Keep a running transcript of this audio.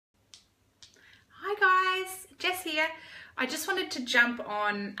guys, Jess here. I just wanted to jump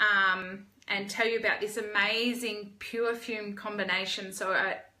on and tell you about this amazing Pure-fume combination. So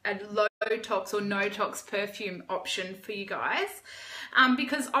a low tox or no tox perfume option for you guys,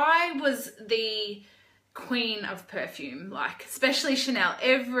 because I was the queen of perfume, like especially Chanel.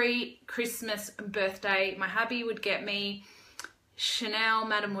 Every Christmas birthday my hubby would get me Chanel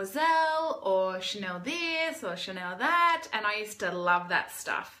Mademoiselle or Chanel this or Chanel that, and I used to love that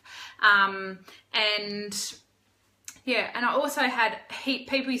stuff. And yeah, and I also had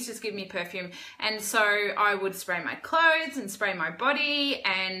people used to just give me perfume, and so I would spray my clothes and spray my body,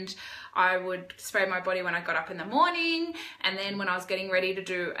 and I would spray my body when I got up in the morning, and then when I was getting ready to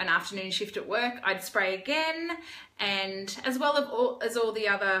do an afternoon shift at work, I'd spray again, and as well as all the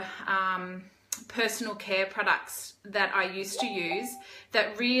other personal care products that I used to use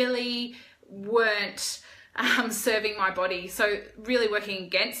that really weren't serving my body, so really working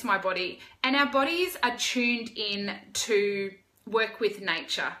against my body. And our bodies are tuned in to work with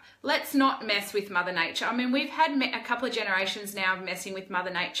nature. Let's not mess with Mother Nature. I mean, we've had a couple of generations now of messing with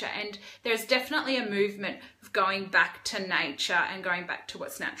Mother Nature, and there's definitely a movement of going back to nature and going back to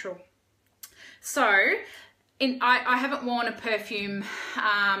what's natural. So I haven't worn a perfume.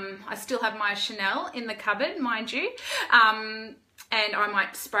 I still have my Chanel in the cupboard, mind you. And I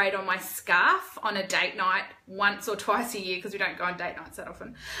might spray it on my scarf on a date night once or twice a year, because we don't go on date nights that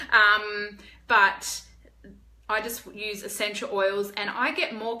often. But I just use essential oils, and I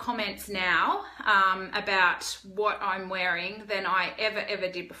get more comments now about what I'm wearing than I ever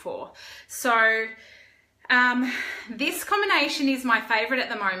did before. So this combination is my favorite at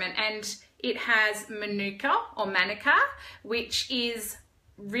the moment, and it has Manuka or Manuka, which is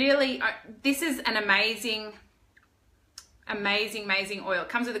really, this is an amazing oil. It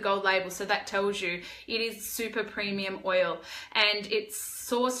comes with a gold label, so that tells you it is super premium oil, and it's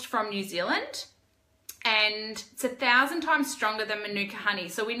sourced from New Zealand, and it's 1,000 times stronger than Manuka honey.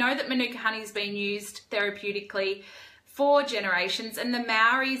 So we know that Manuka honey has been used therapeutically for generations, and the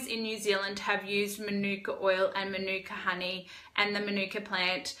Maoris in New Zealand have used Manuka oil and Manuka honey and the Manuka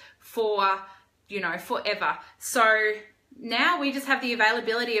plant for, you know, forever. So now we just have the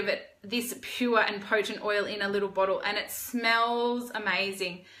availability of it, this pure and potent oil in a little bottle, and it smells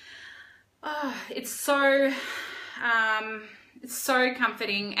amazing. Oh, it's so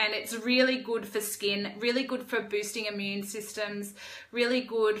comforting, and it's really good for skin, really good for boosting immune systems, really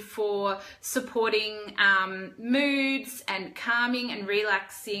good for supporting moods and calming and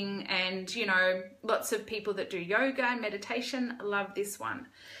relaxing, and you know, lots of people that do yoga and meditation love this one.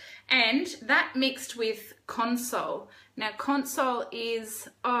 And that mixed with Console. Now Console is,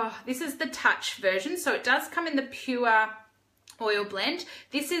 this is the touch version, so it does come in the pure oil blend.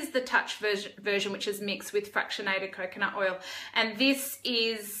 This is the touch version, which is mixed with fractionated coconut oil, and this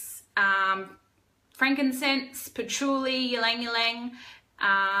is frankincense, patchouli, ylang ylang,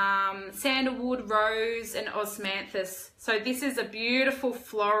 sandalwood, rose, and osmanthus. So this is a beautiful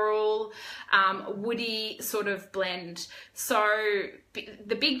floral, woody sort of blend. So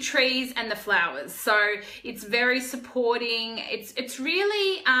the big trees and the flowers. So it's very supporting. It's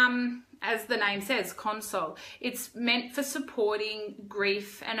really, as the name says, Console. It's meant for supporting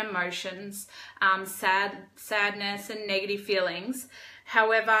grief and emotions, sadness and negative feelings.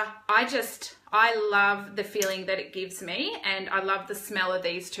 However, I love the feeling that it gives me, and I love the smell of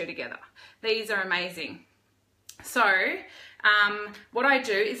these two together. These are amazing. So what I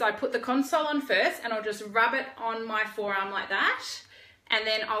do is I put the Console on first, and I'll just rub it on my forearm like that, and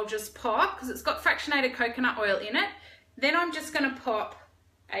then I'll just pop, because it's got fractionated coconut oil in it. Then I'm just going to pop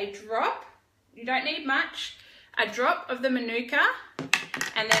a drop, you don't need much, a drop of the Manuka,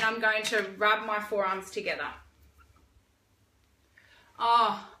 and then I'm going to rub my forearms together.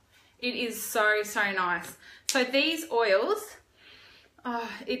 Oh, it is so nice. So these oils,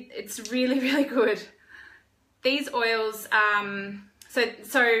 it's really good. These oils,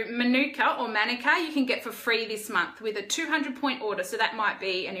 so Manuka or Manuka you can get for free this month with a 200-point order. So that might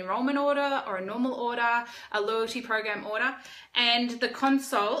be an enrollment order or a normal order, a loyalty program order. And the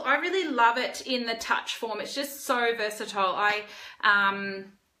Console, I really love it in the touch form. It's just so versatile. I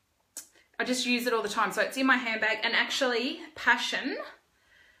just use it all the time. So it's in my handbag. And actually, Passion,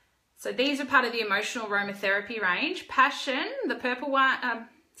 so these are part of the emotional aromatherapy range. Passion, the purple one,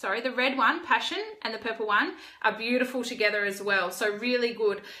 the red one, Passion, and the purple one are beautiful together as well. So really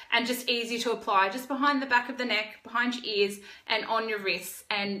good, and just easy to apply, just behind the back of the neck, behind your ears, and on your wrists,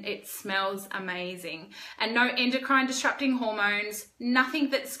 and it smells amazing. And no endocrine disrupting hormones,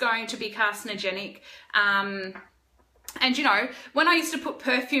 nothing that's going to be carcinogenic. And you know, when I used to put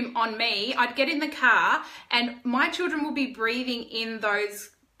perfume on me, I'd get in the car and my children will be breathing in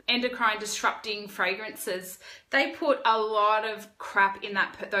those endocrine disrupting fragrances. They put a lot of crap in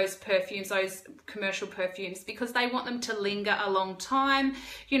those perfumes, those commercial perfumes, because they want them to linger a long time.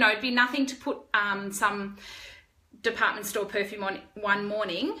 You know, it'd be nothing to put some department store perfume on one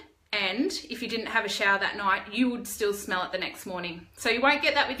morning, and if you didn't have a shower that night, you would still smell it the next morning. So you won't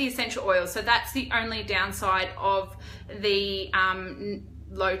get that with the essential oils. So that's the only downside of the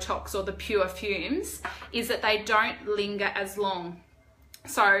low tox or the pure fumes, is that they don't linger as long.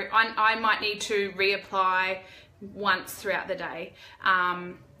 So I might need to reapply once throughout the day.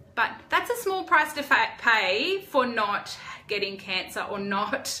 But that's a small price to pay for not getting cancer or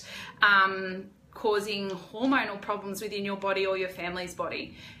not causing hormonal problems within your body or your family's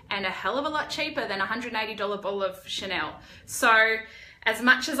body, and a hell of a lot cheaper than a $180 bottle of Chanel. So as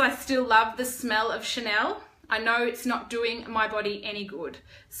much as I still love the smell of Chanel, I know it's not doing my body any good.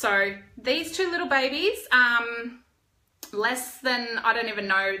 So these two little babies, less than, I don't even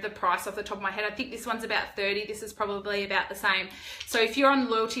know the price off the top of my head. I think this one's about 30. This is probably about the same. So if you're on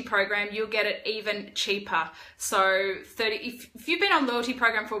the loyalty program, you'll get it even cheaper. So 30, if you've been on loyalty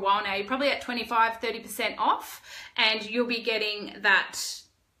program for a while now, you're probably at 25-30% off, and you'll be getting that,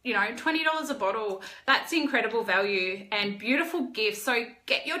 you know, $20 a bottle. That's incredible value and beautiful gifts. So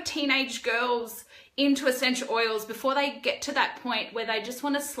get your teenage girls into essential oils before they get to that point where they just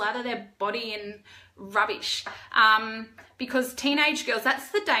want to slather their body in rubbish. Because teenage girls, that's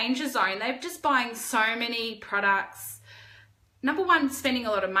the danger zone. They're just buying so many products. Number one, spending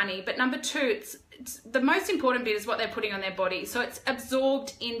a lot of money, but number two, it's the most important bit is what they're putting on their body. So it's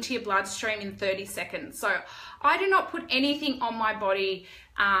absorbed into your bloodstream in 30 seconds. So I do not put anything on my body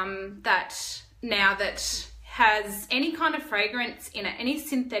that has any kind of fragrance in it, any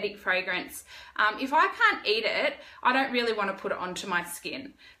synthetic fragrance. If I can't eat it, I don't really want to put it onto my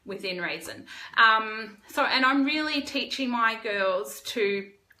skin, within reason. And I'm really teaching my girls to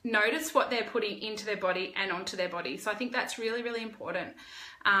notice what they're putting into their body and onto their body. So I think that's really, really important.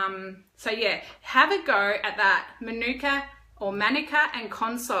 So yeah, have a go at that Manuka or Manuka and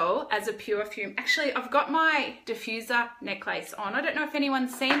Console as a pure fume. Actually, I've got my diffuser necklace on. I don't know if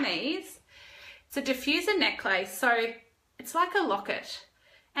anyone's seen these. It's a diffuser necklace, so it's like a locket.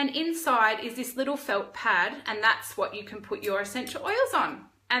 And inside is this little felt pad, and that's what you can put your essential oils on.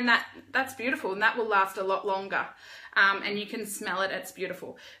 And that's beautiful, and that will last a lot longer. And you can smell it, it's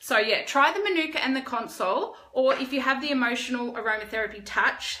beautiful. So yeah, try the Manuka and the Console, or if you have the emotional aromatherapy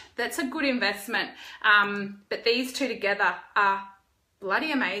touch, that's a good investment. But these two together are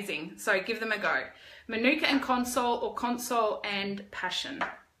bloody amazing. So give them a go. Manuka and Console, or Console and Passion.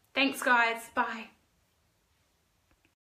 Thanks guys, bye.